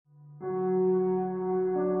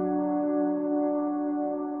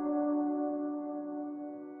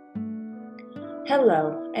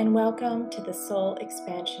Hello, and welcome to the Soul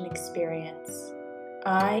Expansion Experience.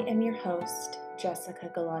 I am your host,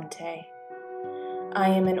 Jessica Galante. I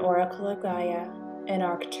am an Oracle of Gaia, an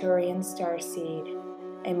Arcturian starseed,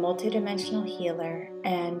 a multidimensional healer,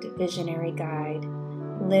 and visionary guide,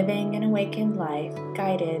 living an awakened life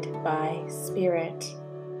guided by Spirit.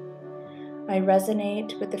 I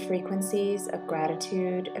resonate with the frequencies of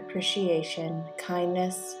gratitude, appreciation,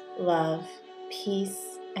 kindness, love,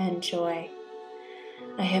 peace, and joy.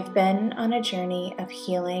 I have been on a journey of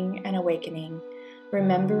healing and awakening,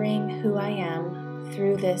 remembering who I am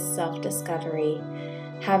through this self-discovery,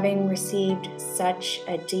 having received such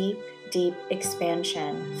a deep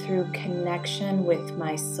expansion through connection with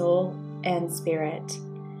my soul and spirit.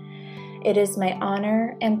 It is my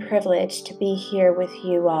honor and privilege to be here with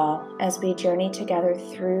you all as we journey together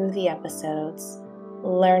through the episodes,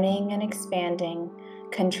 learning and expanding,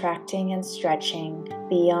 contracting and stretching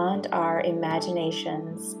beyond our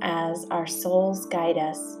imaginations as our souls guide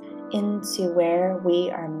us into where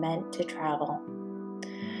we are meant to travel.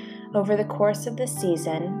 Over the course of the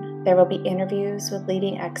season, there will be interviews with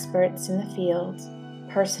leading experts in the field,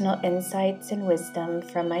 personal insights and wisdom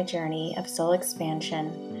from my journey of soul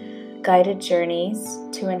expansion, guided journeys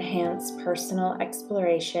to enhance personal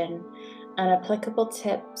exploration, and applicable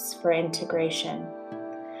tips for integration.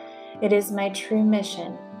 It is my true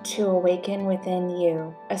mission to awaken within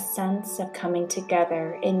you a sense of coming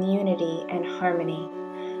together in unity and harmony,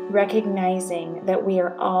 recognizing that we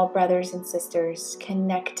are all brothers and sisters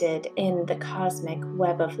connected in the cosmic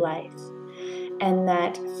web of life, and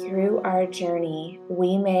that through our journey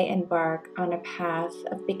we may embark on a path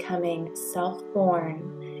of becoming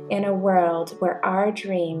self-born in a world where our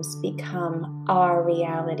dreams become our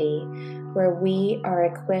reality, where we are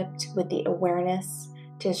equipped with the awareness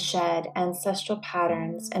to shed ancestral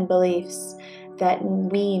patterns and beliefs that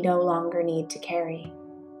we no longer need to carry,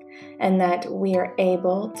 and that we are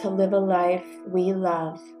able to live a life we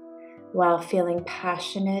love while feeling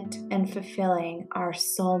passionate and fulfilling our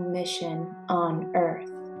soul mission on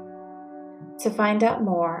Earth. To find out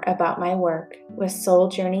more about my work with Soul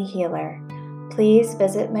Journey Healer, please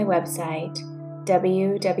visit my website,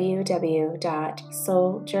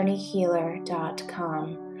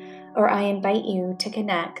 www.souljourneyhealer.com, or I invite you to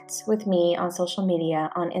connect with me on social media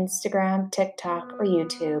on Instagram, TikTok, or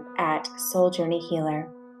YouTube at Soul Journey Healer.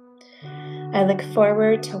 I look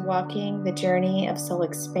forward to walking the journey of soul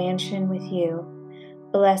expansion with you.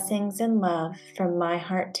 Blessings and love from my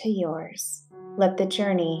heart to yours. Let the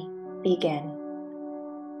journey begin.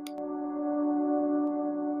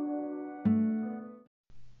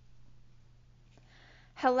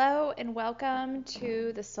 Hello and welcome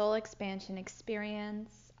to the Soul Expansion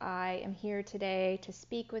Experience. I am here today to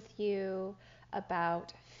speak with you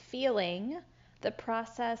about feeling, the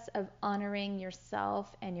process of honoring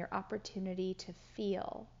yourself and your opportunity to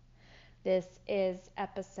feel. This is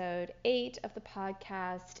episode 8 of the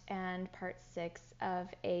podcast and part 6 of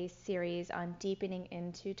a series on deepening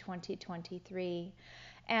into 2023.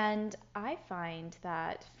 And I find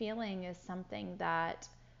that feeling is something that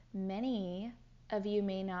many of you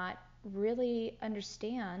may not really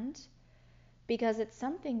understand, because it's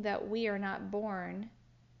something that we are not born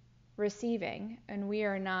receiving, and we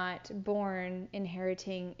are not born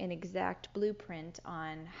inheriting an exact blueprint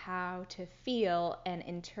on how to feel and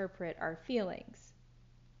interpret our feelings.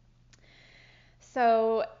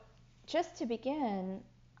 So just to begin,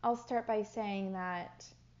 I'll start by saying that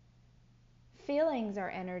feelings are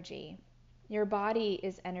energy. Your body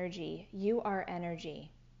is energy. You are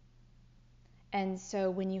energy. And so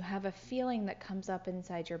when you have a feeling that comes up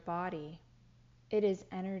inside your body, it is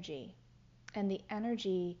energy. And the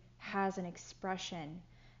energy has an expression,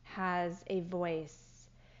 has a voice,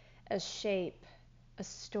 a shape, a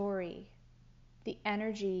story. The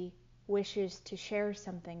energy wishes to share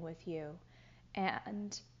something with you.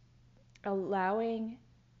 And allowing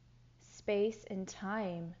space and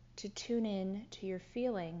time to tune in to your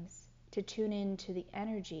feelings, to tune in to the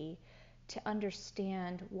energy, to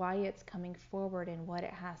understand why it's coming forward and what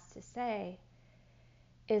it has to say,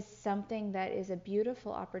 is something that is a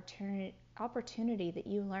beautiful opportunity that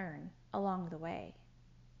you learn along the way.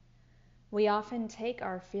 We often take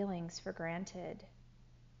our feelings for granted.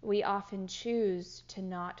 We often choose to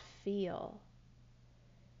not feel.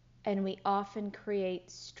 And we often create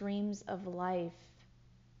streams of life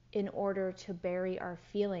in order to bury our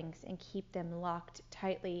feelings and keep them locked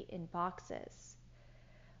tightly in boxes.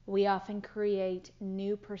 We often create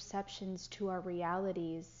new perceptions to our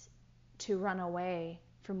realities to run away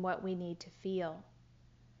from what we need to feel.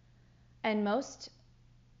 And most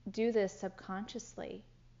do this subconsciously.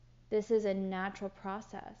 This is a natural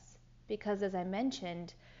process because, as I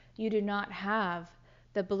mentioned, you do not have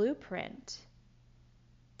the blueprint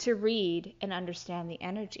to read and understand the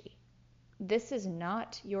energy. This is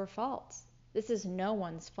not your fault. This is no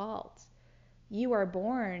one's fault. You are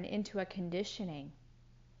born into a conditioning,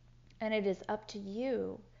 and it is up to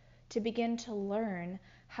you to begin to learn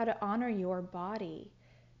how to honor your body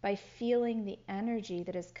by feeling the energy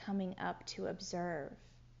that is coming up to observe.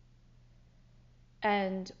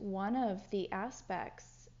 And one of the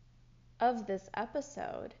aspects of this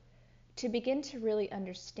episode to begin to really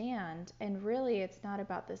understand, and really it's not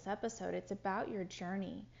about this episode, it's about your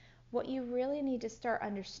journey. What you really need to start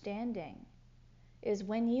understanding is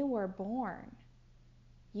when you were born,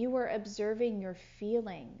 you were observing your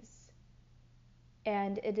feelings.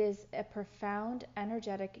 And it is a profound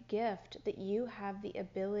energetic gift that you have the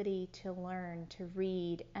ability to learn to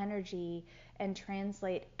read energy and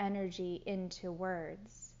translate energy into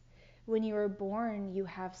words. When you were born, you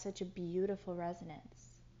have such a beautiful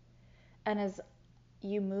resonance. And as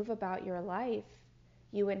you move about your life,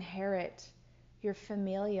 you inherit your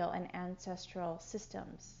familial and ancestral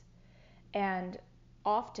systems. And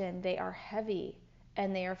often they are heavy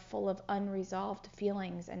and they are full of unresolved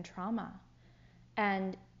feelings and trauma.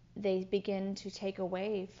 And they begin to take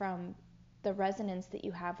away from the resonance that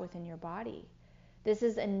you have within your body. This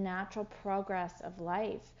is a natural progress of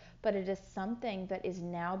life, but it is something that is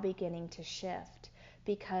now beginning to shift,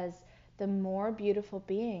 because the more beautiful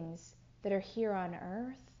beings that are here on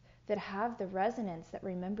earth that have the resonance that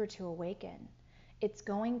remember to awaken, it's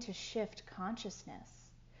going to shift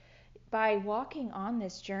consciousness. By walking on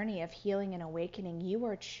this journey of healing and awakening, you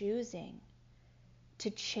are choosing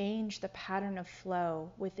to change the pattern of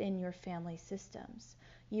flow within your family systems.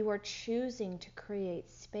 You are choosing to create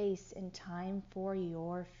space and time for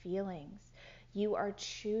your feelings. You are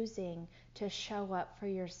choosing to show up for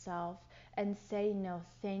yourself and say no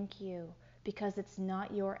thank you, because it's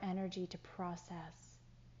not your energy to process.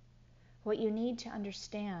 What you need to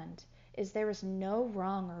understand is there is no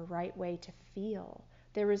wrong or right way to feel.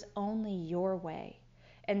 There is only your way.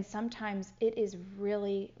 And sometimes it is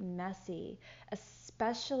really messy,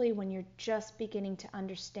 especially when you're just beginning to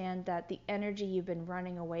understand that the energy you've been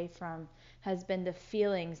running away from has been the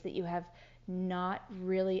feelings that you have not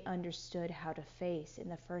really understood how to face in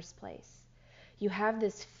the first place. You have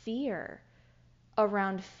this fear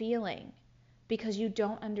around feeling because you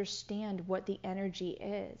don't understand what the energy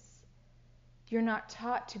is. You're not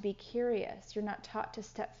taught to be curious. You're not taught to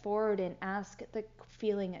step forward and ask the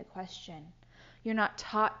feeling a question. You're not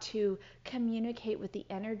taught to communicate with the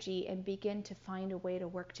energy and begin to find a way to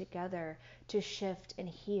work together to shift and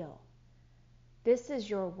heal. This is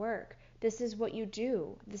your work. This is what you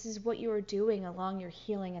do. This is what you are doing along your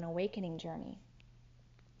healing and awakening journey.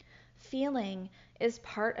 Feeling is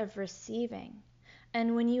part of receiving.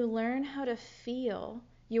 And when you learn how to feel,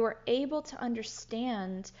 you are able to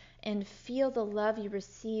understand and feel the love you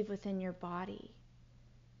receive within your body.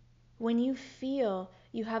 When you feel,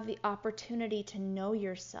 you have the opportunity to know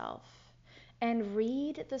yourself and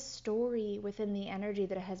read the story within the energy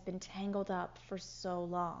that has been tangled up for so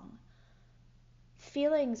long.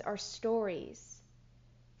 Feelings are stories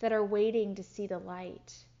that are waiting to see the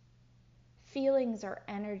light. Feelings are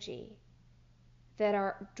energy that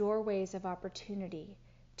are doorways of opportunity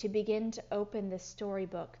to begin to open the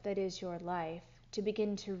storybook that is your life, to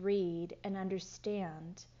begin to read and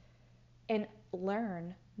understand and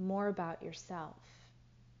learn more about yourself.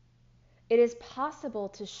 It is possible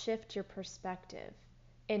to shift your perspective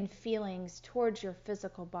and feelings towards your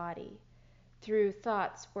physical body through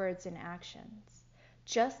thoughts, words, and actions,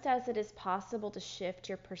 just as it is possible to shift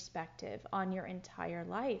your perspective on your entire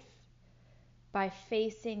life by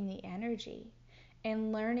facing the energy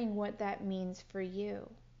and learning what that means for you.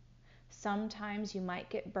 Sometimes you might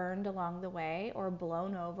get burned along the way or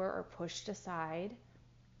blown over or pushed aside,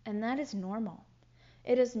 and that is normal.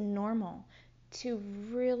 It is normal to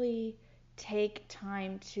really take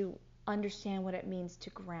time to understand what it means to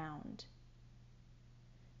ground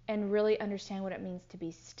and really understand what it means to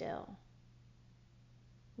be still,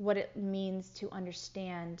 what it means to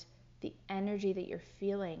understand the energy that you're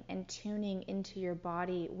feeling and tuning into your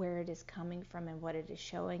body, where it is coming from and what it is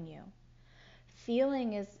showing you.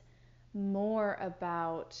 Feeling is more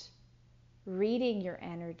about reading your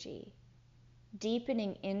energy,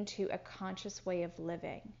 deepening into a conscious way of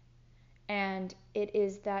living. And it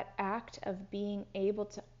is that act of being able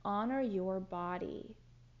to honor your body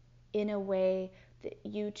in a way that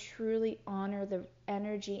you truly honor the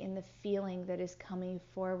energy and the feeling that is coming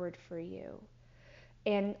forward for you,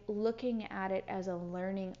 and looking at it as a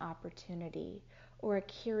learning opportunity or a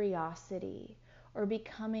curiosity or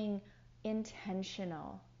becoming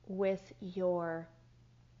intentional with your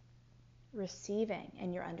receiving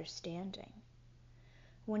and your understanding.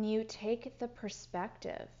 When you take the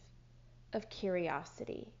perspective of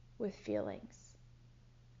curiosity with feelings,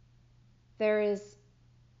 there is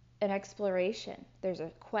an exploration, there's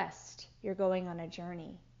a quest, you're going on a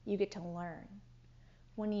journey, you get to learn.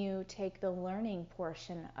 When you take the learning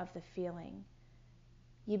portion of the feeling,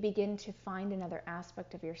 you begin to find another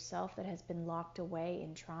aspect of yourself that has been locked away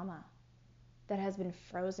in trauma, that has been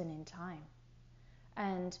frozen in time.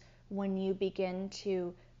 And when you begin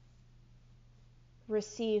to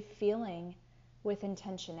receive feeling with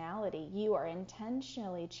intentionality, you are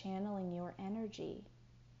intentionally channeling your energy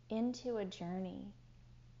into a journey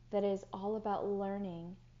that is all about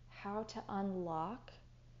learning how to unlock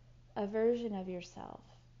a version of yourself.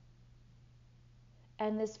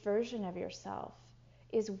 And this version of yourself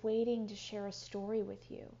is waiting to share a story with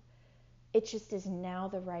you. It just is now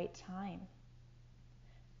the right time.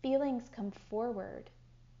 Feelings come forward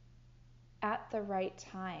at the right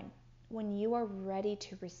time when you are ready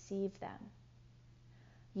to receive them.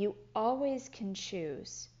 You always can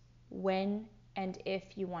choose when and if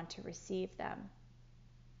you want to receive them,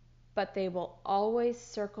 but they will always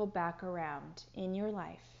circle back around in your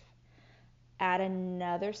life at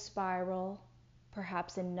another spiral,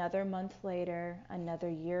 perhaps another month later, another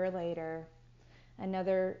year later,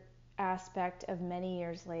 another aspect of many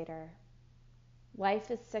years later. Life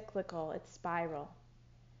is cyclical, it's spiral.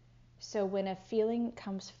 So when a feeling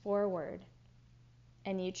comes forward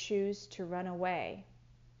and you choose to run away,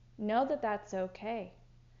 know that that's okay,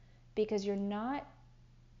 because you're not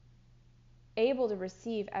able to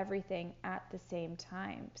receive everything at the same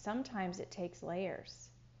time. Sometimes it takes layers.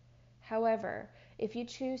 However, if you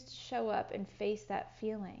choose to show up and face that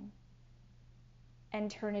feeling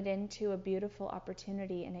and turn it into a beautiful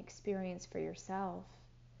opportunity and experience for yourself,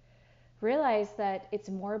 realize that it's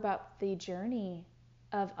more about the journey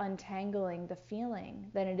of untangling the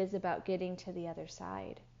feeling than it is about getting to the other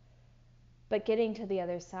side. But getting to the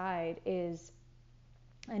other side is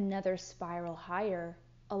another spiral higher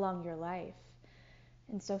along your life.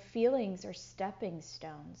 And so feelings are stepping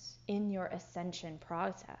stones in your ascension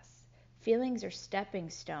process. Feelings are stepping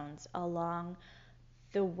stones along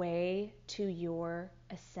the way to your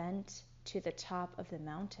ascent to the top of the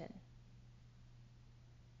mountain.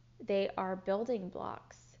 They are building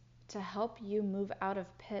blocks to help you move out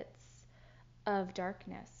of pits of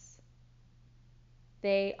darkness.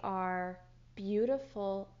 They are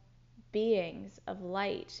beautiful beings of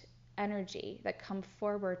light, energy that come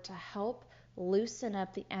forward to help loosen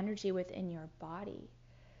up the energy within your body,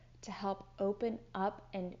 to help open up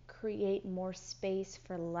and create more space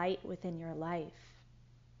for light within your life.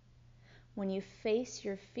 When you face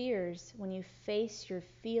your fears, when you face your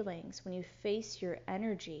feelings, when you face your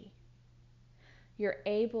energy, you're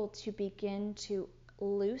able to begin to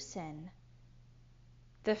loosen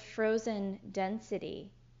the frozen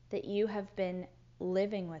density that you have been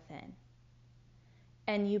living within.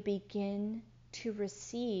 And you begin to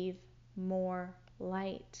receive more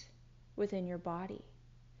light within your body,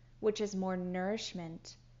 which is more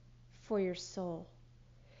nourishment for your soul,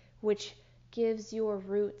 which gives your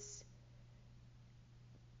roots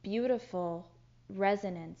beautiful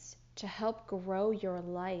resonance to help grow your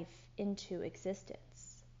life into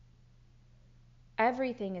existence.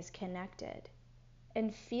 Everything is connected,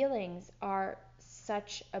 and feelings are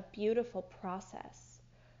such a beautiful process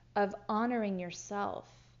of honoring yourself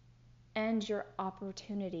and your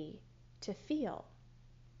opportunity to feel.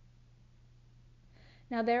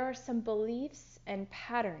 Now, there are some beliefs and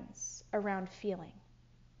patterns around feeling.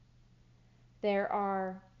 There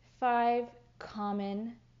are 5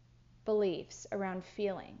 common beliefs around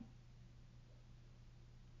feeling.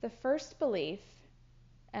 The first belief,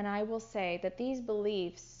 and I will say that these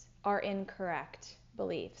beliefs are incorrect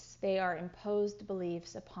beliefs. They are imposed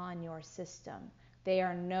beliefs upon your system. They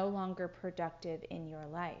are no longer productive in your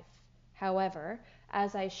life. However,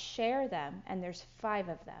 as I share them, and there's 5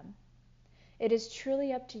 of them, it is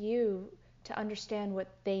truly up to you to understand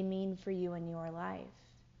what they mean for you in your life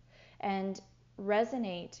and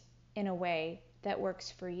resonate in a way that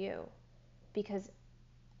works for you, because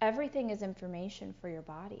everything is information for your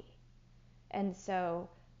body. And so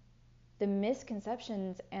the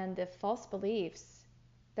misconceptions and the false beliefs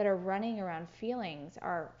that are running around feelings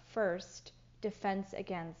are, first, defense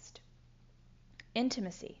against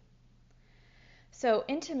intimacy. So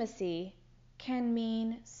intimacy can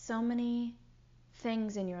mean so many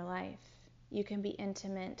things in your life. You can be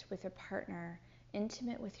intimate with a partner,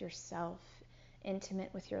 intimate with yourself,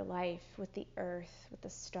 intimate with your life, with the earth, with the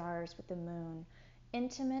stars, with the moon,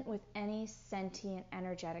 intimate with any sentient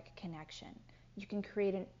energetic connection. You can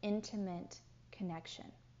create an intimate connection.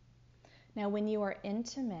 Now, when you are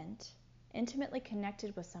intimately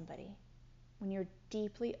connected with somebody, when you're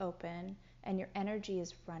deeply open and your energy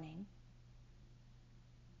is running,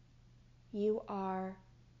 you are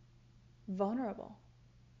vulnerable.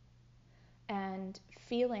 And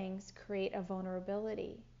feelings create a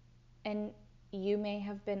vulnerability. And you may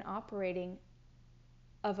have been operating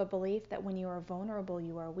of a belief that when you are vulnerable,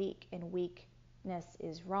 you are weak, and weakness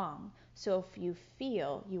is wrong. So if you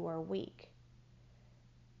feel, you are weak.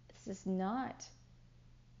 This is not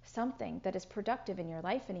something that is productive in your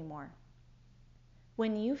life anymore.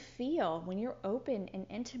 When you feel, when you're open and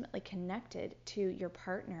intimately connected to your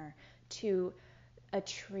partner, to a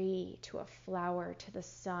tree, to a flower, to the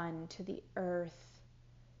sun, to the earth,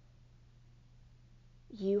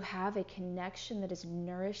 you have a connection that is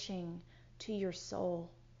nourishing to your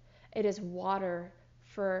soul. It is water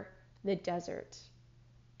for the desert.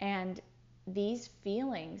 And these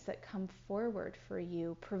feelings that come forward for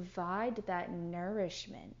you provide that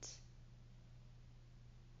nourishment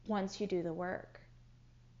once you do the work.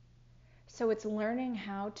 So it's learning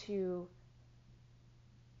how to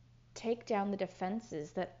take down the defenses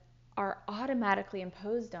that are automatically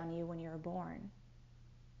imposed on you when you're born,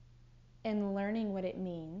 and learning what it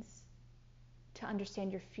means to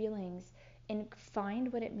understand your feelings and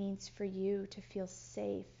find what it means for you to feel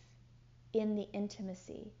safe in the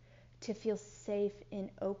intimacy, to feel safe in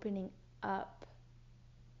opening up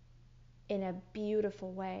in a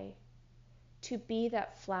beautiful way, to be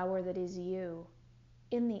that flower that is you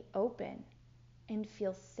in the open and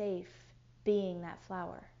feel safe being that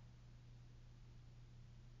flower.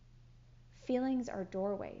 Feelings are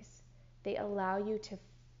doorways. They allow you to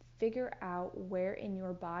figure out where in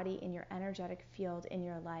your body, in your energetic field, in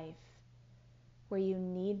your life, where you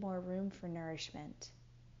need more room for nourishment.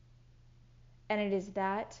 And it is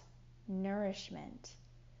that nourishment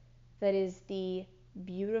that is the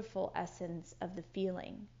beautiful essence of the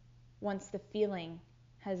feeling once the feeling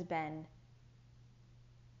has been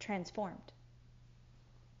transformed.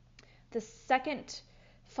 The second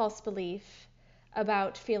false belief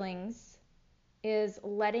about feelings is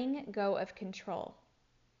letting go of control.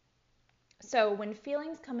 So when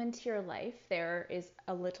feelings come into your life, there is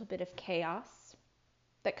a little bit of chaos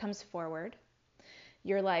that comes forward.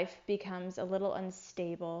 Your life becomes a little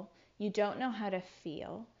unstable. You don't know how to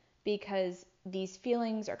feel because these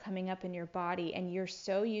feelings are coming up in your body, and you're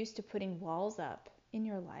so used to putting walls up in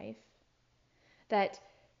your life that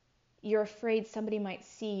you're afraid somebody might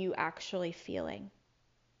see you actually feeling.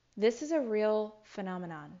 This is a real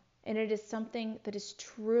phenomenon, and it is something that is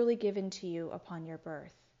truly given to you upon your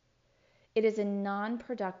birth. It is a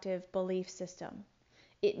non-productive belief system.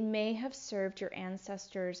 It may have served your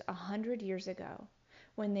ancestors 100 years ago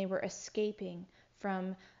when they were escaping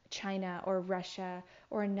from China or Russia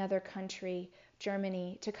or another country,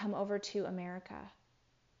 Germany, to come over to America.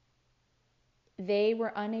 They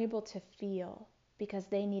were unable to feel because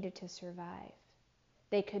they needed to survive.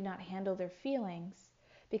 They could not handle their feelings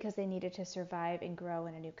because they needed to survive and grow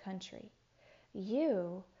in a new country.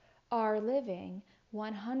 You are living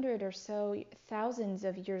 100 or so thousands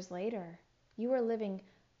of years later. You are living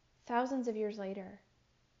thousands of years later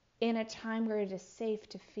in a time where it is safe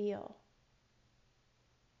to feel.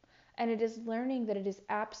 And it is learning that it is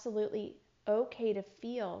absolutely okay to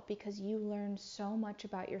feel because you learn so much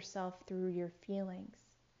about yourself through your feelings.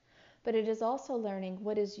 But it is also learning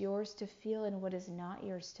what is yours to feel and what is not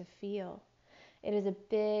yours to feel. It is a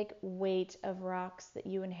big weight of rocks that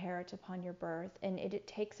you inherit upon your birth, and it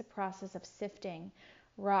takes a process of sifting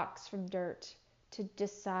rocks from dirt to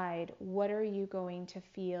decide what are you going to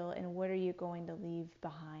feel and what are you going to leave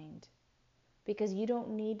behind. Because you don't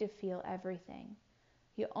need to feel everything.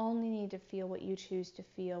 You only need to feel what you choose to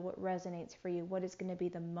feel, what resonates for you, what is going to be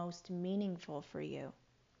the most meaningful for you.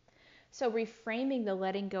 So reframing the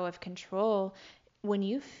letting go of control, when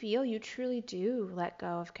you feel, you truly do let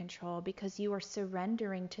go of control because you are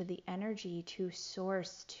surrendering to the energy, to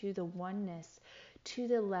source, to the oneness, to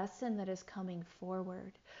the lesson that is coming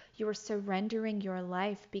forward. You are surrendering your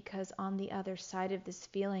life because on the other side of this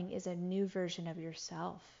feeling is a new version of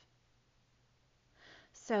yourself.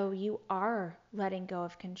 So you are letting go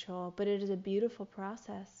of control, but it is a beautiful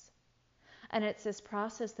process. And it's this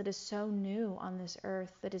process that is so new on this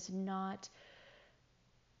earth that is not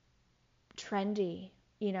trendy.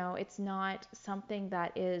 It's not something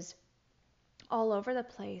that is all over the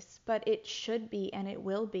place, but it should be, and it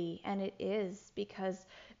will be, and it is, because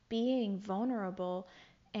being vulnerable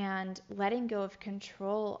and letting go of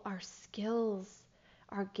control are skills,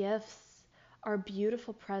 are gifts, are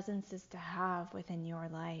beautiful presences to have within your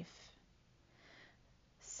life.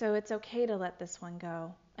 So it's okay to let this one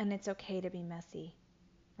go, and it's okay to be messy,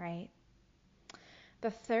 right? The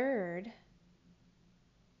third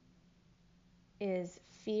is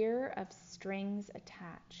fear of strings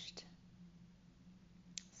attached.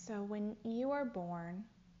 So when you are born,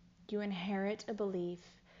 you inherit a belief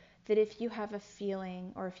that if you have a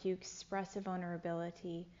feeling or if you express a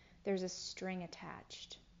vulnerability, there's a string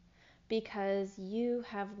attached because you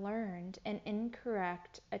have learned an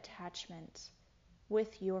incorrect attachment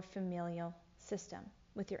with your familial system,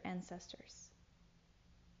 with your ancestors.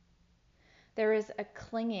 There is a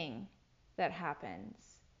clinging that happens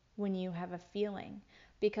when you have a feeling,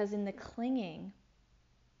 because in the clinging,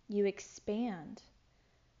 you expand.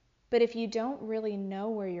 But if you don't really know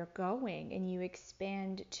where you're going and you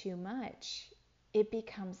expand too much, it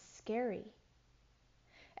becomes scary.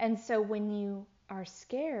 And so when you are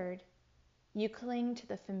scared, you cling to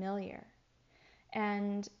the familiar,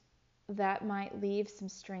 and that might leave some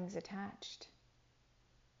strings attached.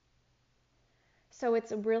 So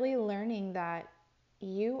it's really learning that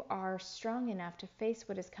you are strong enough to face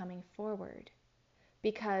what is coming forward,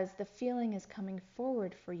 because the feeling is coming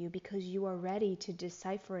forward for you because you are ready to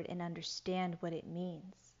decipher it and understand what it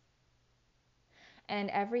means. And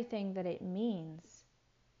everything that it means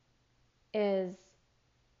is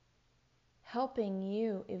helping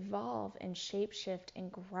you evolve and shapeshift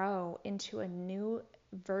and grow into a new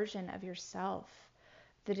version of yourself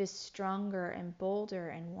that is stronger and bolder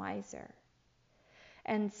and wiser.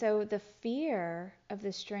 And so the fear of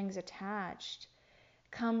the strings attached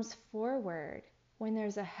comes forward when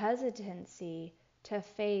there's a hesitancy to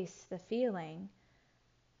face the feeling,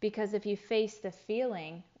 because if you face the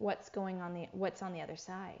feeling, what's on the other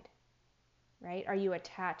side? Right? Are you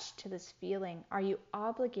attached to this feeling? Are you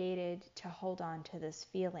obligated to hold on to this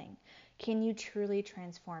feeling? Can you truly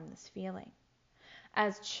transform this feeling?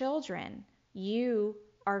 As children, you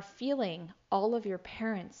are feeling all of your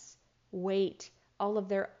parents' weight, all of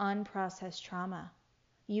their unprocessed trauma.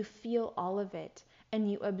 You feel all of it, and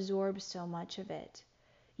you absorb so much of it.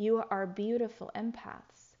 You are beautiful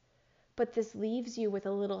empaths. But this leaves you with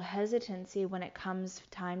a little hesitancy when it comes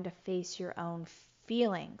time to face your own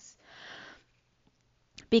feelings,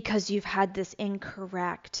 because you've had this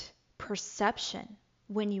incorrect perception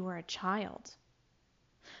when you were a child.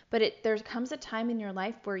 But there comes a time in your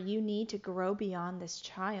life where you need to grow beyond this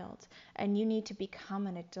child, and you need to become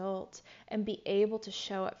an adult and be able to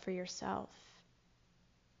show up for yourself.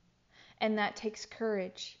 And that takes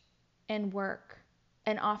courage and work.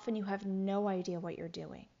 And often you have no idea what you're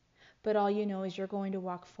doing. But all you know is you're going to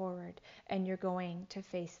walk forward and you're going to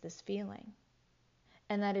face this feeling.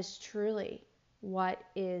 And that is truly what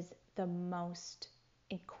is the most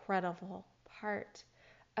incredible part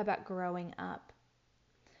about growing up.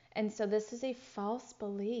 And so this is a false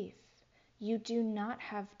belief. You do not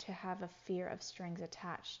have to have a fear of strings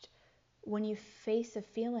attached when you face a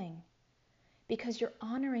feeling, because you're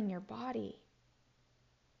honoring your body.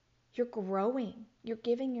 You're growing. You're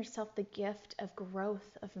giving yourself the gift of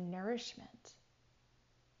growth, of nourishment.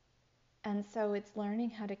 And so it's learning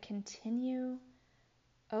how to continue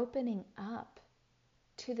opening up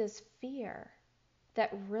to this fear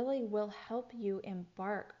that really will help you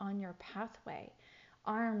embark on your pathway,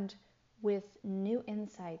 armed with new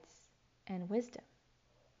insights and wisdom.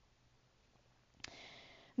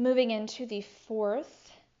 Moving into the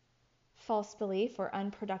fourth false belief or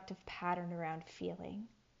unproductive pattern around feeling.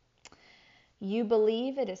 You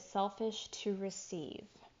believe it is selfish to receive.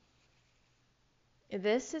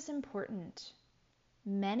 This is important.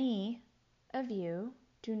 Many of you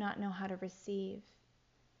do not know how to receive.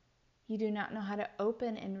 You do not know how to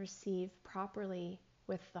open and receive properly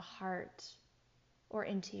with the heart or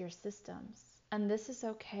into your systems. And this is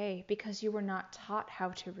okay, because you were not taught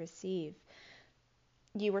how to receive.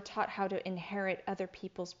 You were taught how to inherit other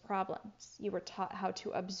people's problems. You were taught how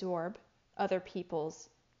to absorb other people's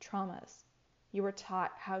traumas. You were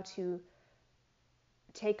taught how to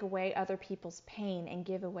take away other people's pain and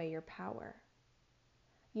give away your power.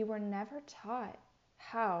 You were never taught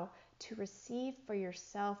how to receive for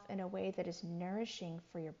yourself in a way that is nourishing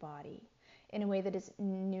for your body, in a way that is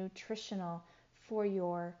nutritional for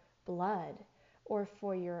your blood or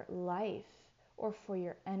for your life or for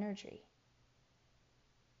your energy.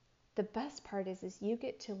 The best part is you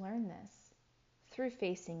get to learn this through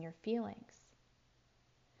facing your feelings.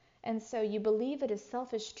 And so you believe it is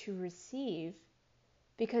selfish to receive,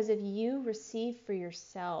 because if you receive for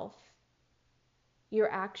yourself,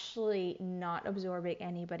 you're actually not absorbing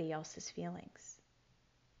anybody else's feelings.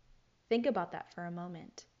 Think about that for a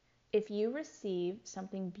moment. If you receive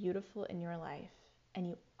something beautiful in your life and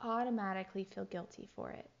you automatically feel guilty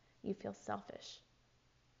for it, you feel selfish.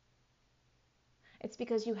 It's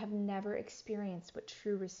because you have never experienced what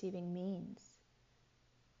true receiving means.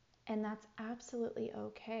 And that's absolutely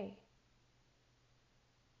okay.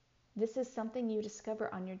 This is something you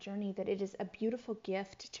discover on your journey, that it is a beautiful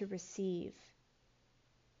gift to receive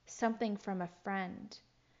something from a friend,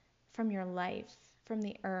 from your life, from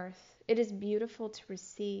the earth. It is beautiful to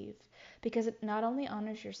receive because it not only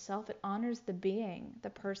honors yourself, it honors the being, the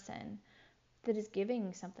person that is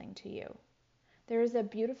giving something to you. There is a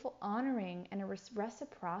beautiful honoring and a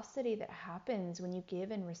reciprocity that happens when you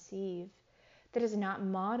give and receive that is not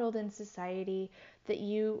modeled in society, that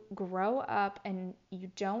you grow up and you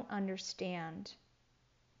don't understand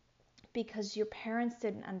because your parents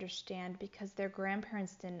didn't understand, because their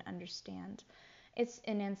grandparents didn't understand. It's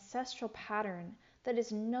an ancestral pattern that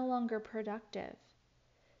is no longer productive.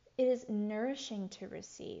 It is nourishing to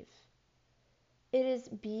receive. It is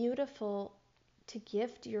beautiful to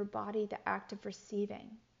gift your body the act of receiving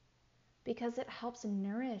because it helps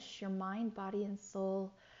nourish your mind, body, and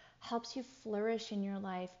soul, helps you flourish in your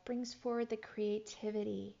life, brings forward the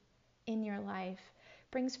creativity in your life,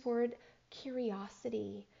 brings forward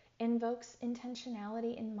curiosity, invokes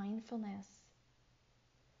intentionality and mindfulness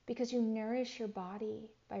because you nourish your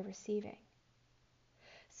body by receiving.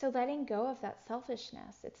 So letting go of that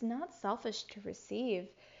selfishness, it's not selfish to receive.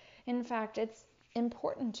 In fact, it's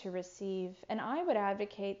important to receive. And I would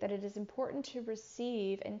advocate that it is important to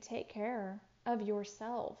receive and take care of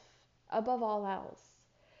yourself above all else.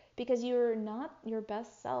 Because you're not your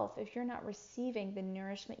best self if you're not receiving the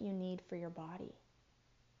nourishment you need for your body.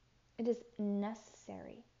 It is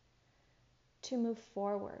necessary to move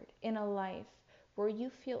forward in a life where you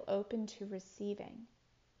feel open to receiving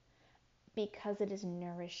because it is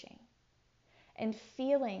nourishing. And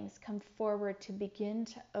feelings come forward to begin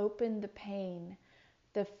to open the pain.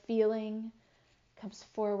 The feeling comes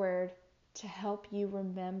forward to help you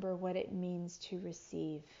remember what it means to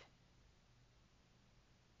receive.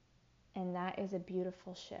 And that is a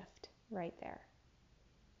beautiful shift right there.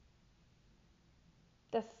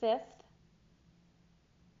 The fifth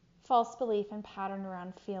false belief and pattern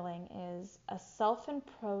around feeling is a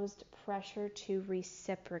self-imposed pressure to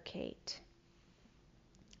reciprocate.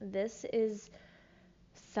 This is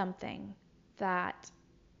something that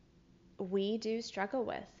we do struggle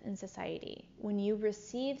with in society. When you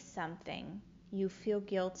receive something, you feel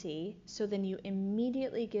guilty, so then you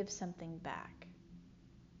immediately give something back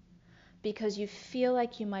because you feel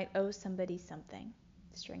like you might owe somebody something,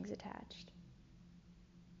 strings attached.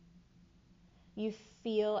 You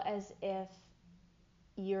feel as if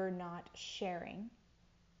you're not sharing.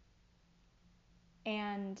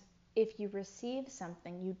 And if you receive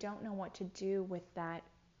something, you don't know what to do with that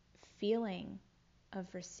feeling of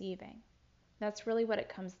receiving. That's really what it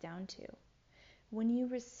comes down to. When you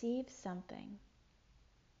receive something,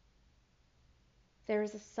 there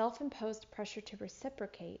is a self-imposed pressure to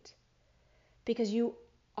reciprocate because you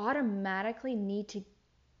automatically need to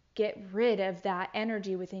get rid of that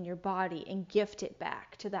energy within your body and gift it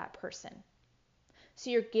back to that person. So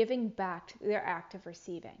you're giving back to their act of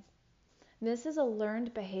receiving. This is a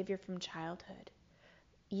learned behavior from childhood.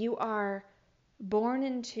 You are born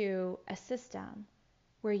into a system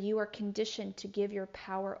where you are conditioned to give your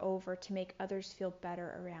power over to make others feel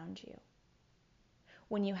better around you.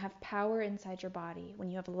 When you have power inside your body, when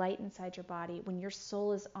you have light inside your body, when your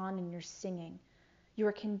soul is on and you're singing, you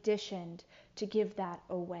are conditioned to give that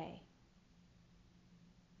away.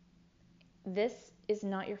 This is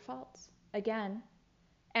not your fault, again.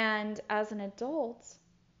 And as an adult,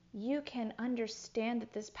 you can understand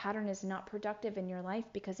that this pattern is not productive in your life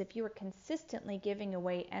because if you are consistently giving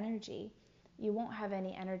away energy, you won't have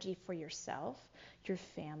any energy for yourself, your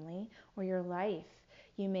family, or your life.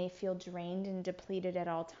 You may feel drained and depleted at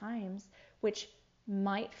all times, which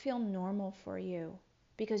might feel normal for you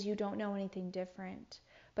because you don't know anything different.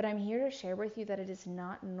 But I'm here to share with you that it is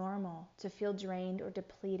not normal to feel drained or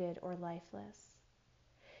depleted or lifeless.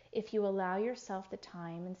 If you allow yourself the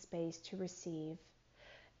time and space to receive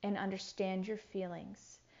and understand your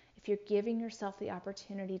feelings, if you're giving yourself the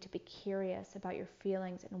opportunity to be curious about your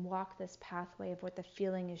feelings and walk this pathway of what the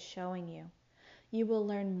feeling is showing you, you will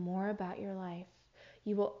learn more about your life.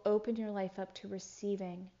 You will open your life up to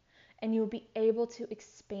receiving, and you'll be able to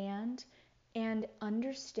expand and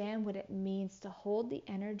understand what it means to hold the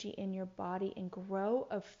energy in your body and grow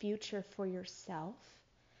a future for yourself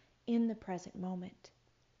in the present moment,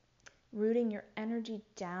 rooting your energy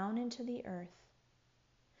down into the earth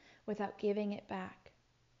without giving it back.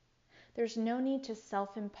 There's no need to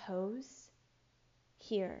self-impose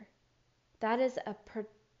here. That is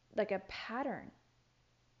like a pattern.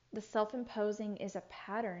 The self-imposing is a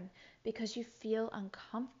pattern because you feel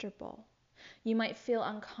uncomfortable. You might feel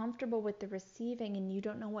uncomfortable with the receiving and you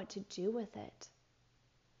don't know what to do with it.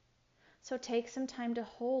 So take some time to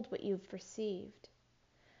hold what you've received.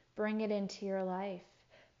 Bring it into your life.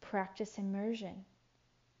 Practice immersion.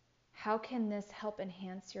 How can this help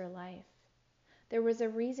enhance your life? There was a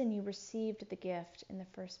reason you received the gift in the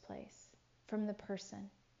first place, from the person.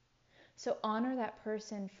 So honor that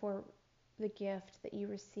person for the gift that you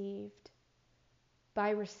received by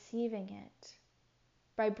receiving it,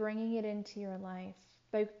 by bringing it into your life,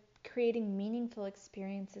 by creating meaningful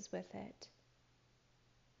experiences with it.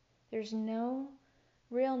 There's no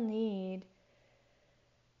real need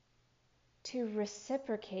to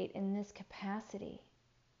reciprocate in this capacity,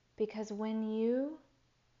 because when you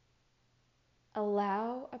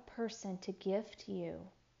allow a person to gift you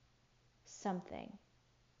something,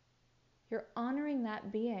 you're honoring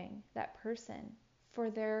that being, that person, for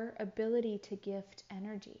their ability to gift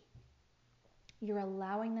energy. You're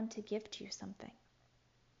allowing them to gift you something.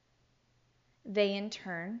 They, in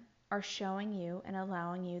turn, are showing you and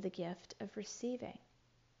allowing you the gift of receiving.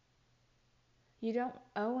 You don't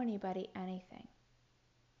owe anybody anything,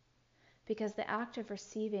 because the act of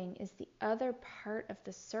receiving is the other part of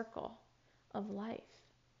the circle of life.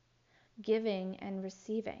 Giving and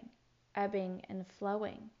receiving, ebbing and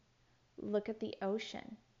flowing. Look at the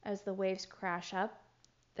ocean as the waves crash up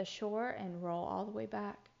the shore and roll all the way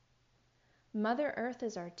back. Mother Earth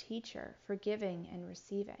is our teacher for giving and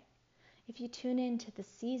receiving. If you tune into the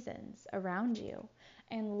seasons around you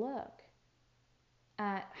and look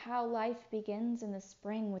at how life begins in the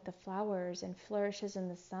spring with the flowers and flourishes in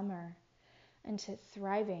the summer into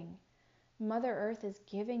thriving, Mother Earth is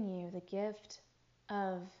giving you the gift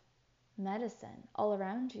of medicine all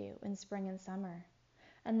around you in spring and summer.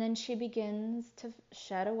 And then she begins to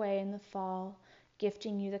shed away in the fall,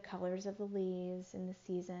 gifting you the colors of the leaves in the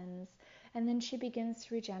seasons. And then she begins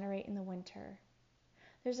to regenerate in the winter.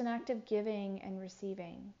 There's an act of giving and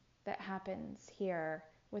receiving that happens here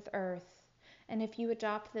with Earth. And if you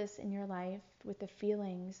adopt this in your life with the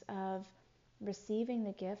feelings of receiving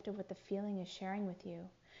the gift of what the feeling is sharing with you,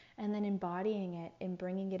 and then embodying it and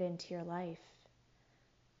bringing it into your life,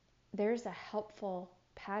 there's a helpful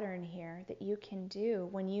pattern here that you can do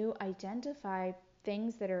when you identify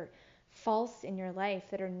things that are false in your life,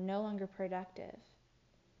 that are no longer productive.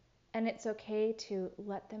 And it's okay to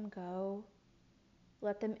let them go,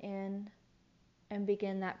 let them in, and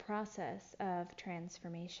begin that process of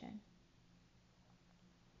transformation.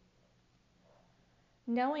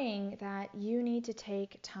 Knowing that you need to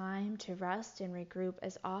take time to rest and regroup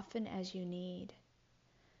as often as you need.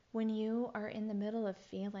 When you are in the middle of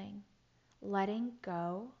feeling, letting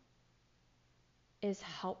go is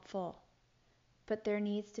helpful, but there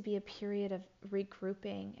needs to be a period of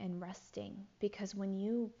regrouping and resting, because when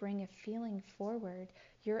you bring a feeling forward,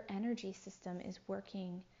 your energy system is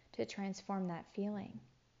working to transform that feeling.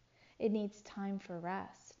 It needs time for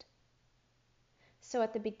rest. So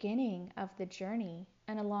at the beginning of the journey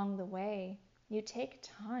and along the way, you take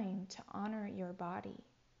time to honor your body.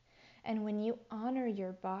 And when you honor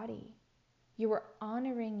your body, you are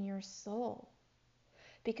honoring your soul,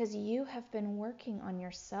 because you have been working on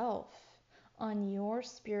yourself, on your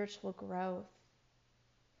spiritual growth.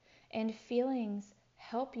 And feelings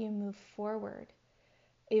help you move forward,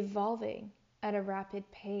 evolving at a rapid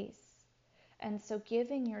pace. And so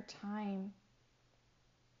giving your time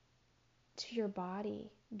to your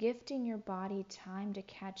body, gifting your body time to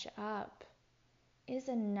catch up, is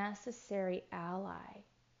a necessary ally.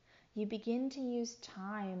 You begin to use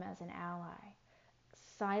time as an ally,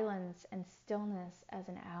 silence and stillness as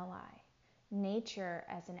an ally, nature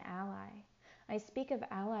as an ally. I speak of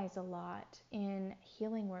allies a lot in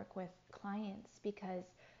healing work with clients, because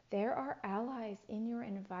there are allies in your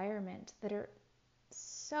environment that are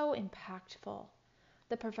so impactful,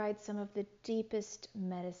 that provide some of the deepest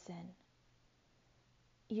medicine.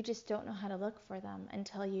 You just don't know how to look for them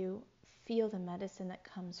until you feel the medicine that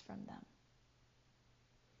comes from them.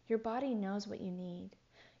 Your body knows what you need.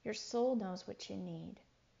 Your soul knows what you need.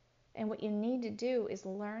 And what you need to do is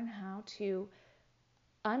learn how to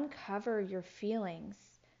uncover your feelings,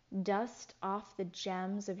 dust off the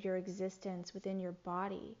gems of your existence within your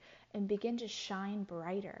body, and begin to shine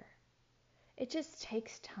brighter. It just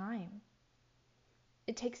takes time.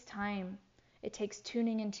 It takes time. It takes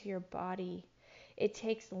tuning into your body. It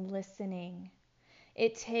takes listening.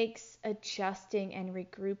 It takes adjusting and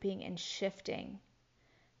regrouping and shifting.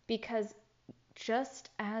 Because just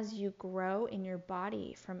as you grow in your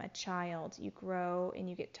body from a child, you grow and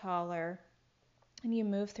you get taller and you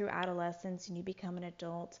move through adolescence and you become an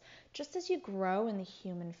adult, just as you grow in the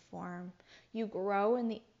human form, you grow in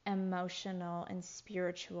the emotional and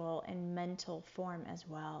spiritual and mental form as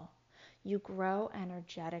well. You grow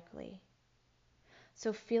energetically.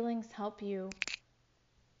 So feelings help you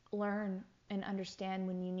learn and understand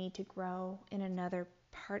when you need to grow in another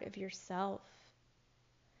part of yourself.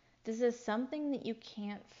 This is something that you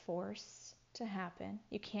can't force to happen.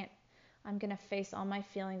 You can't, I'm going to face all my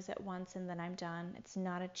feelings at once and then I'm done. It's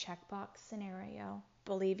not a checkbox scenario.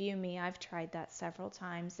 Believe you me, I've tried that several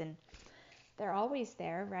times and they're always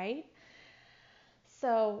there, right?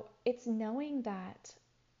 So it's knowing that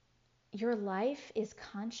your life is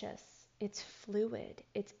conscious, it's fluid,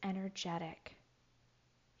 it's energetic.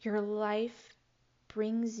 Your life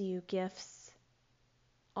brings you gifts,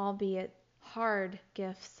 albeit hard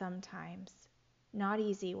gifts sometimes, not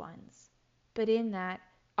easy ones, but in that,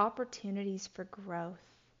 opportunities for growth,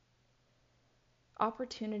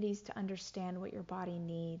 opportunities to understand what your body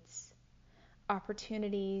needs,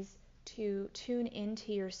 opportunities to tune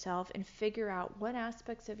into yourself and figure out what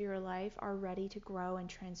aspects of your life are ready to grow and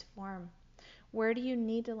transform. Where do you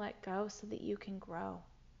need to let go so that you can grow,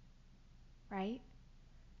 right?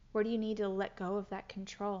 Where do you need to let go of that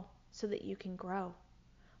control so that you can grow?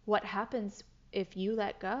 What happens if you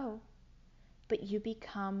let go, but you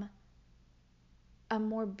become a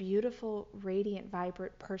more beautiful, radiant,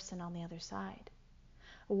 vibrant person on the other side?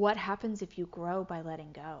 What happens if you grow by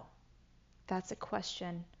letting go? That's a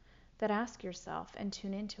question that ask yourself and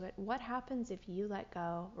tune into it. What happens if you let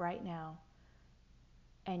go right now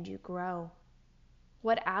and you grow?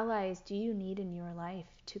 What allies do you need in your life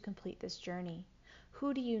to complete this journey?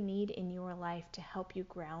 Who do you need in your life to help you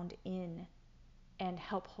ground in and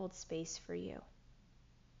help hold space for you?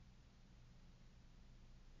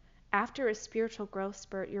 After a spiritual growth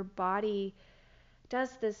spurt, your body does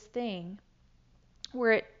this thing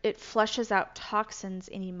where it flushes out toxins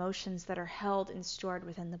and emotions that are held and stored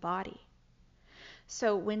within the body.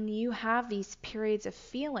 So when you have these periods of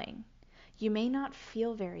feeling, you may not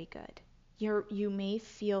feel very good. You may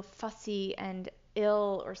feel fussy and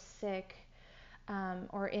ill or sick,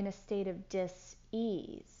 or in a state of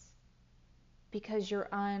dis-ease because you're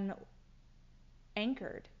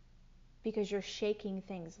unanchored, because you're shaking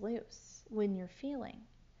things loose when you're feeling.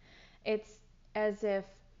 It's as if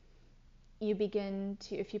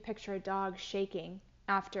if you picture a dog shaking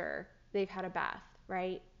after they've had a bath,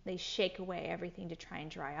 right? They shake away everything to try and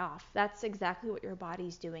dry off. That's exactly what your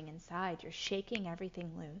body's doing inside. You're shaking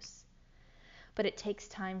everything loose. But it takes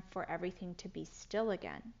time for everything to be still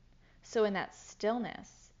again. So in that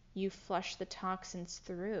stillness, you flush the toxins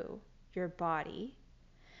through your body,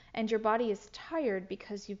 and your body is tired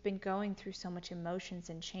because you've been going through so much emotions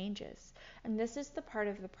and changes. And this is the part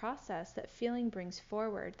of the process that feeling brings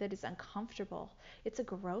forward that is uncomfortable. It's a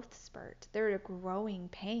growth spurt. There are growing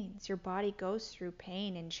pains. Your body goes through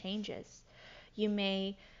pain and changes. You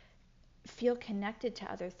may feel connected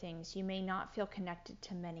to other things. You may not feel connected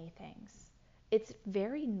to many things. It's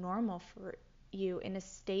very normal for you in a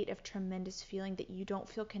state of tremendous feeling that you don't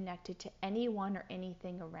feel connected to anyone or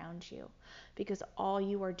anything around you, because all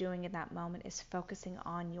you are doing in that moment is focusing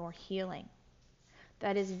on your healing.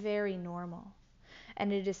 That is very normal.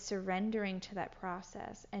 And it is surrendering to that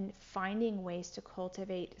process and finding ways to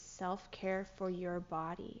cultivate self-care for your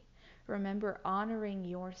body. Remember, honoring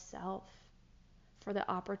yourself for the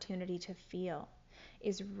opportunity to feel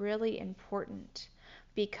is really important,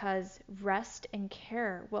 because rest and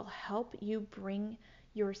care will help you bring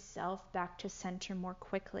yourself back to center more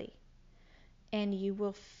quickly, and you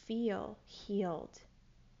will feel healed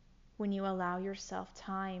when you allow yourself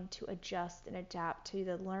time to adjust and adapt to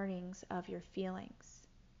the learnings of your feelings.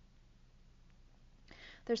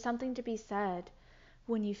 There's something to be said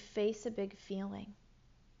when you face a big feeling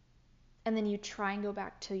and then you try and go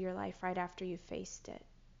back to your life right after you faced it.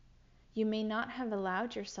 You may not have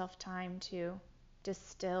allowed yourself time to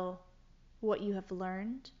distill what you have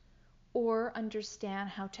learned or understand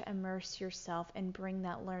how to immerse yourself and bring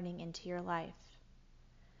that learning into your life.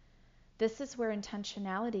 This is where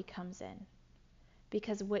intentionality comes in,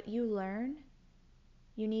 because what you learn,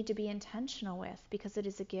 you need to be intentional with, because it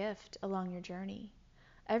is a gift along your journey.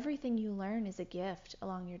 Everything you learn is a gift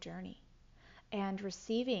along your journey. And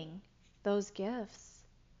receiving those gifts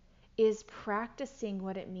is practicing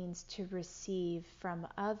what it means to receive from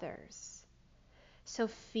others. So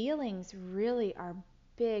feelings really are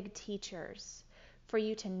big teachers for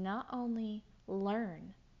you to not only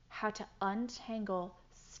learn how to untangle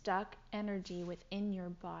stuck energy within your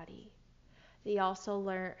body, they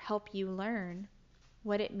also help you learn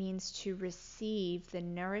what it means to receive the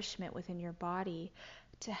nourishment within your body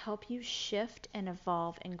to help you shift and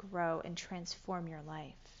evolve and grow and transform your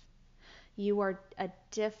life. You are a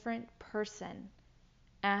different person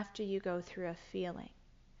after you go through a feeling.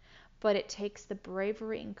 But it takes the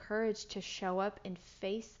bravery and courage to show up and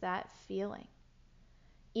face that feeling,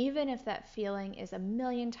 even if that feeling is a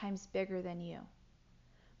million times bigger than you.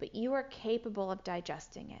 But you are capable of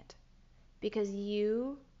digesting it because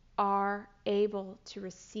you are able to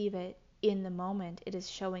receive it in the moment it is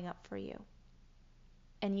showing up for you.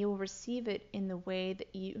 And you will receive it in the way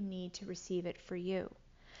that you need to receive it for you.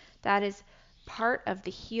 That is part of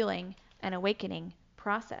the healing and awakening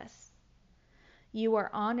process. You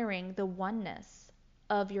are honoring the oneness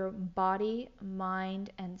of your body,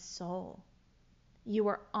 mind, and soul. You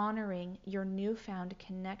are honoring your newfound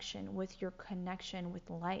connection with your connection with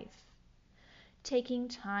life. Taking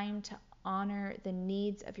time to honor the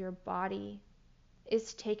needs of your body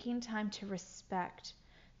is taking time to respect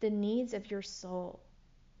the needs of your soul.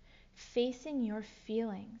 Facing your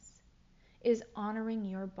feelings is honoring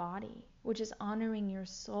your body, which is honoring your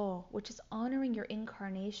soul, which is honoring your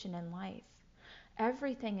incarnation in life.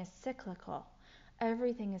 Everything is cyclical.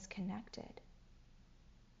 Everything is connected.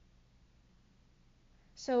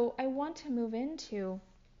 So I want to move into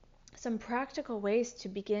some practical ways to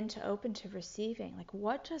begin to open to receiving. Like,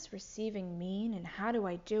 what does receiving mean and how do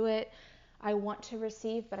I do it? I want to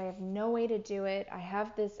receive, but I have no way to do it.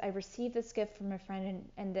 I received this gift from a friend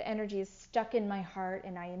and the energy is stuck in my heart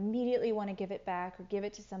and I immediately want to give it back or give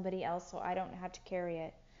it to somebody else so I don't have to carry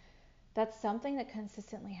it. That's something that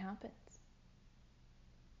consistently happens,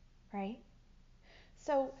 right?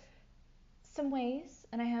 So some ways,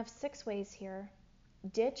 and I have 6 ways here.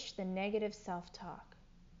 Ditch the negative self-talk.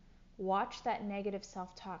 Watch that negative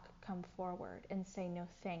self-talk come forward and say, no,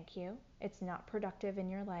 thank you. It's not productive in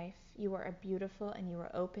your life. You are beautiful and you are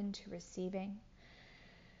open to receiving.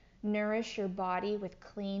 Nourish your body with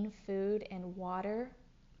clean food and water.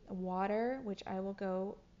 Water, which I will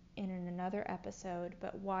go in another episode,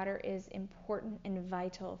 but water is important and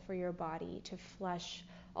vital for your body to flush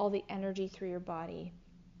all the energy through your body,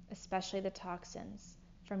 especially the toxins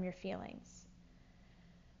from your feelings.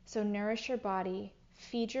 So nourish your body.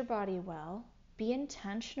 Feed your body well. Be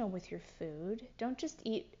intentional with your food. Don't just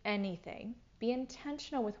eat anything. Be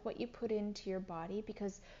intentional with what you put into your body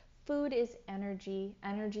because food is energy.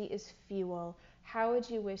 Energy is fuel. How would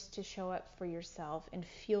you wish to show up for yourself and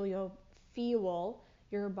fuel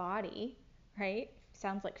your body, right?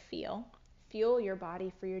 Sounds like feel. Fuel your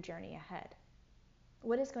body for your journey ahead.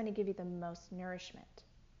 What is going to give you the most nourishment?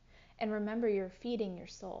 And remember, you're feeding your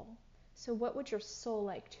soul. So what would your soul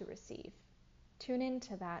like to receive? Tune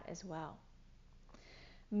into that as well.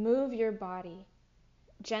 Move your body.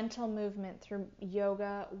 Gentle movement through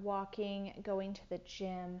yoga, walking, going to the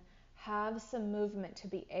gym. Have some movement to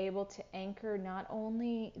be able to anchor not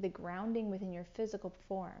only the grounding within your physical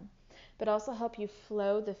form, but also help you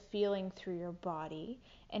flow the feeling through your body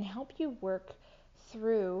and help you work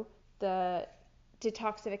through the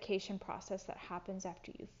detoxification process that happens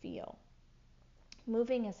after you feel.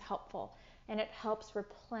 Moving is helpful and it helps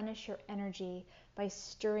replenish your energy by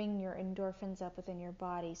stirring your endorphins up within your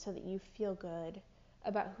body so that you feel good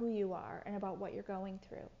about who you are and about what you're going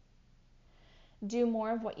through. Do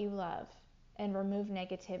more of what you love and remove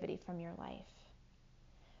negativity from your life.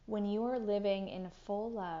 When you are living in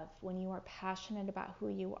full love, when you are passionate about who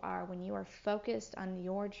you are, when you are focused on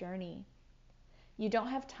your journey, you don't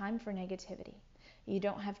have time for negativity. You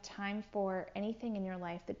don't have time for anything in your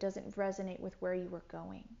life that doesn't resonate with where you are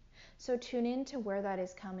going. So tune in to where that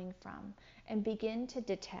is coming from and begin to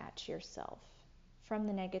detach yourself from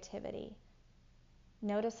the negativity.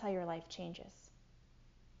 Notice how your life changes.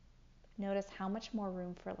 Notice how much more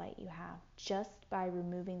room for light you have just by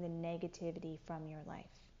removing the negativity from your life.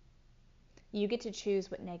 You get to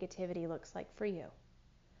choose what negativity looks like for you.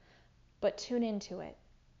 But tune into it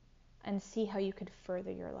and see how you could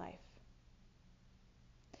further your life.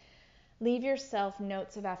 Leave yourself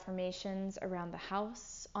notes of affirmations around the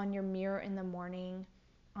house, on your mirror in the morning,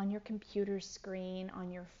 on your computer screen,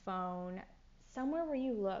 on your phone, somewhere where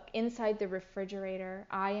you look, inside the refrigerator.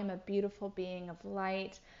 I am a beautiful being of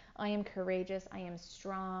light. I am courageous. I am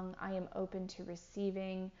strong. I am open to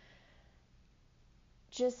receiving.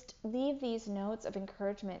 Just leave these notes of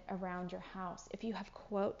encouragement around your house. If you have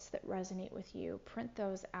quotes that resonate with you, print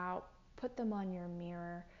those out, put them on your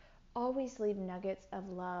mirror. Always leave nuggets of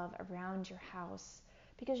love around your house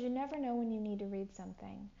because you never know when you need to read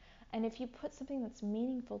something. And if you put something that's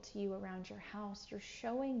meaningful to you around your house, you're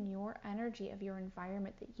showing your energy of your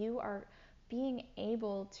environment that you are being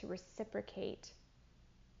able to reciprocate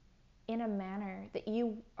in a manner that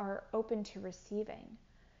you are open to receiving.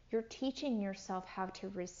 You're teaching yourself how to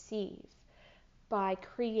receive by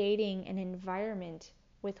creating an environment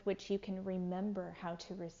with which you can remember how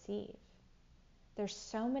to receive. There's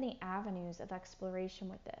so many avenues of exploration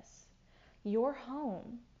with this. Your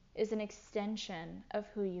home is an extension of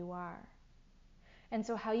who you are. And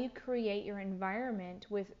so how you create your environment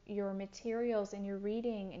with your materials and your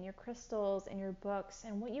reading and your crystals and your books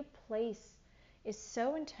and what you place is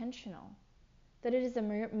so intentional that it is a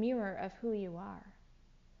mirror of who you are.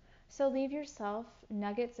 So leave yourself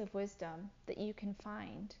nuggets of wisdom that you can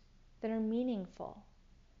find that are meaningful.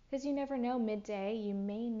 Because you never know, midday you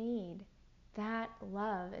may need that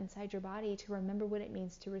love inside your body to remember what it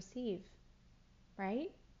means to receive,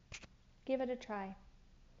 right? Give it a try.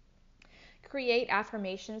 Create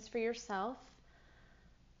affirmations for yourself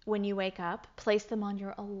when you wake up. Place them on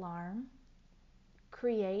your alarm.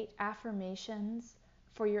 Create affirmations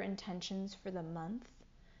for your intentions for the month.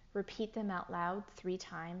 Repeat them out loud 3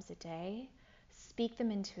 times a day. Speak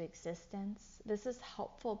them into existence. This is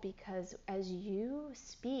helpful because as you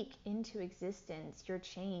speak into existence your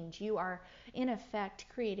change, you are in effect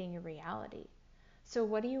creating your reality. So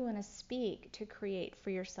what do you want to speak to create for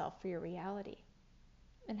yourself, for your reality?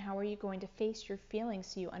 And how are you going to face your feelings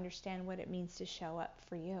so you understand what it means to show up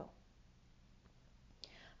for you?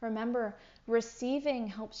 Remember, receiving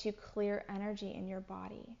helps you clear energy in your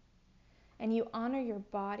body. And you honor your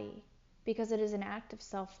body because it is an act of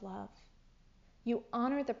self-love. You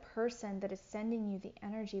honor the person that is sending you the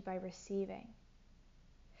energy by receiving.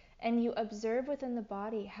 And you observe within the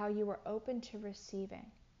body how you are open to receiving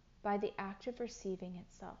by the act of receiving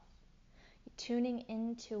itself. Tuning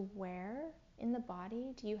into where in the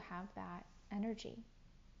body do you have that energy?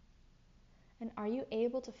 And are you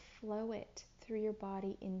able to flow it through your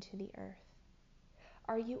body into the earth?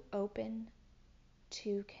 Are you open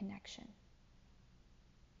to connection?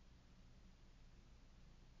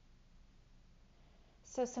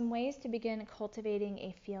 So some ways to begin cultivating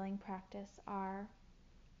a feeling practice are,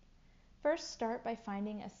 first, start by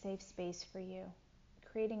finding a safe space for you,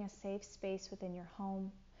 creating a safe space within your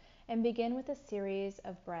home, and begin with a series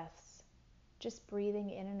of breaths, just breathing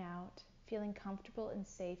in and out, feeling comfortable and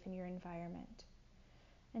safe in your environment.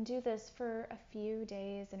 And do this for a few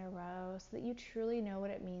days in a row so that you truly know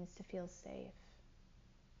what it means to feel safe.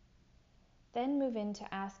 Then move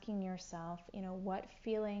into asking yourself, what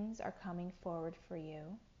feelings are coming forward for you?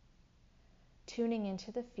 Tuning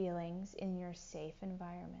into the feelings in your safe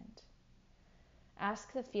environment.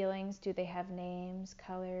 Ask the feelings, do they have names,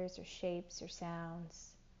 colors, or shapes, or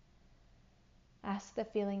sounds? Ask the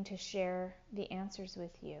feeling to share the answers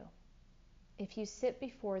with you. If you sit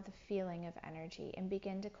before the feeling of energy and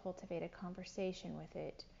begin to cultivate a conversation with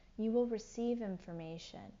it, you will receive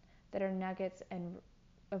information that are nuggets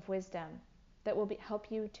of wisdom that will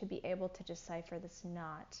help you to be able to decipher this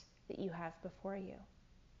knot that you have before you.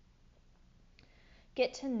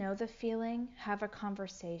 Get to know the feeling, have a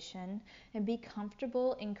conversation, and be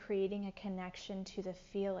comfortable in creating a connection to the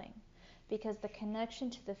feeling, because the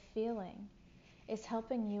connection to the feeling is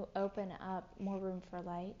helping you open up more room for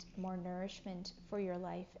light, more nourishment for your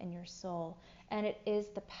life and your soul, and it is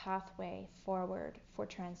the pathway forward for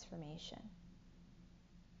transformation.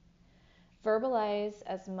 Verbalize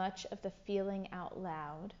as much of the feeling out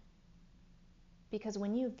loud, because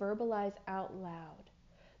when you verbalize out loud,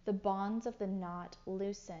 the bonds of the knot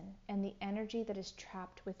loosen and the energy that is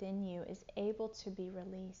trapped within you is able to be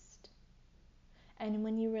released. And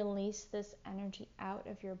when you release this energy out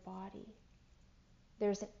of your body,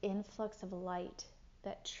 there's an influx of light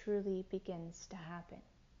that truly begins to happen.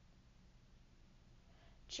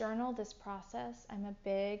 Journal this process. I'm a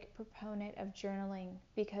big proponent of journaling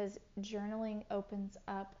because journaling opens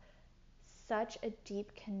up such a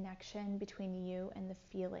deep connection between you and the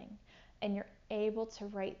feeling, and you're able to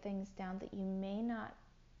write things down that you may not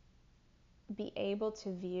be able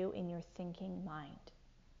to view in your thinking mind.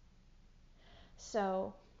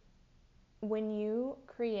 So when you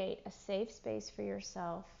create a safe space for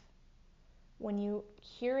yourself, when you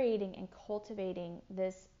curating and cultivating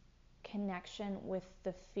this connection with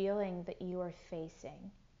the feeling that you are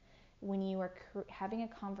facing, when you are having a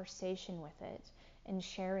conversation with it and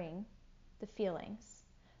sharing the feelings,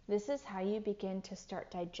 this is how you begin to start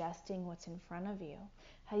digesting what's in front of you,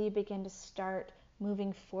 how you begin to start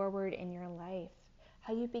moving forward in your life,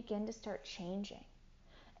 how you begin to start changing.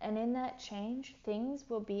 And in that change, things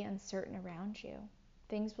will be uncertain around you.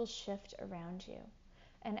 Things will shift around you.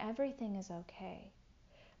 And everything is okay.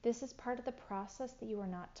 This is part of the process that you were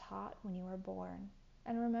not taught when you were born.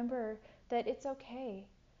 And remember that it's okay,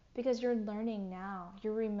 because you're learning now,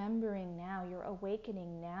 you're remembering now, you're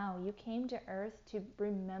awakening now. You came to earth to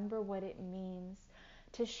remember what it means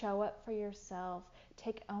to show up for yourself.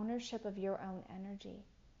 Take ownership of your own energy.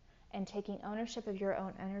 And taking ownership of your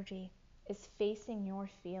own energy is facing your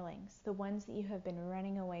feelings, the ones that you have been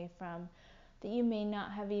running away from, that you may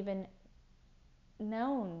not have even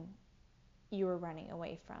known you were running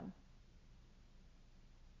away from.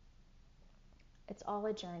 It's all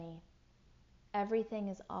a journey. Everything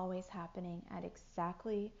is always happening at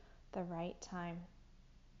exactly the right time.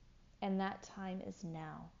 And that time is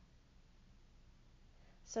now.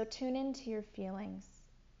 So tune into your feelings.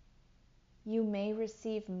 You may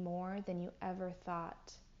receive more than you ever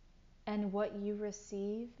thought. And what you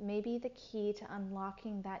receive may be the key to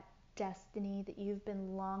unlocking that destiny that you've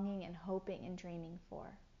been longing and hoping and dreaming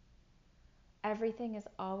for. Everything is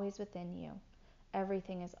always within you.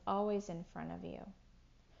 Everything is always in front of you.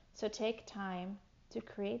 So take time to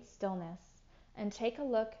create stillness and take a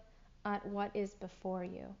look at what is before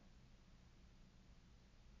you.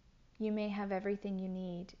 You may have everything you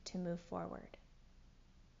need to move forward.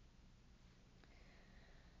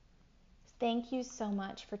 Thank you so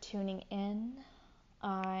much for tuning in.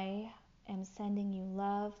 I am sending you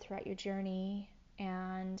love throughout your journey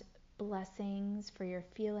and blessings for your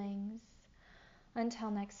feelings. Until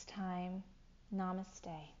next time,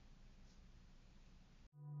 namaste.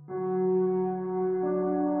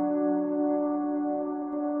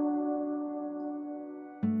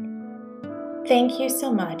 Thank you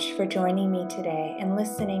so much for joining me today and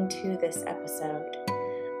listening to this episode.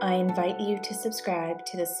 I invite you to subscribe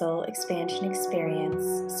to the Soul Expansion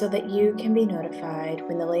Experience so that you can be notified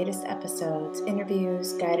when the latest episodes,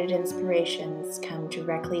 interviews, guided inspirations come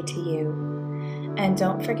directly to you. And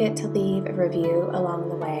don't forget to leave a review along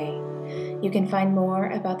the way. You can find more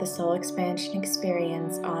about the Soul Expansion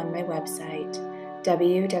Experience on my website,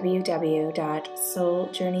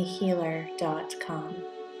 www.souljourneyhealer.com.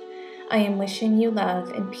 I am wishing you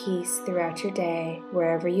love and peace throughout your day,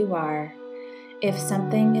 wherever you are. If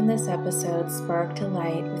something in this episode sparked a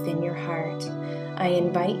light within your heart, I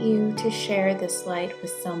invite you to share this light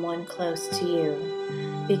with someone close to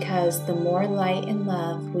you, because the more light and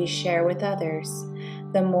love we share with others,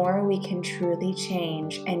 the more we can truly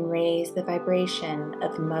change and raise the vibration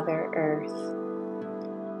of Mother Earth.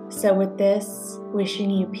 So with this, wishing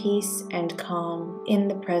you peace and calm in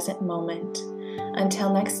the present moment.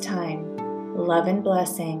 Until next time, love and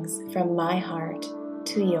blessings from my heart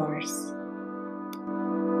to yours.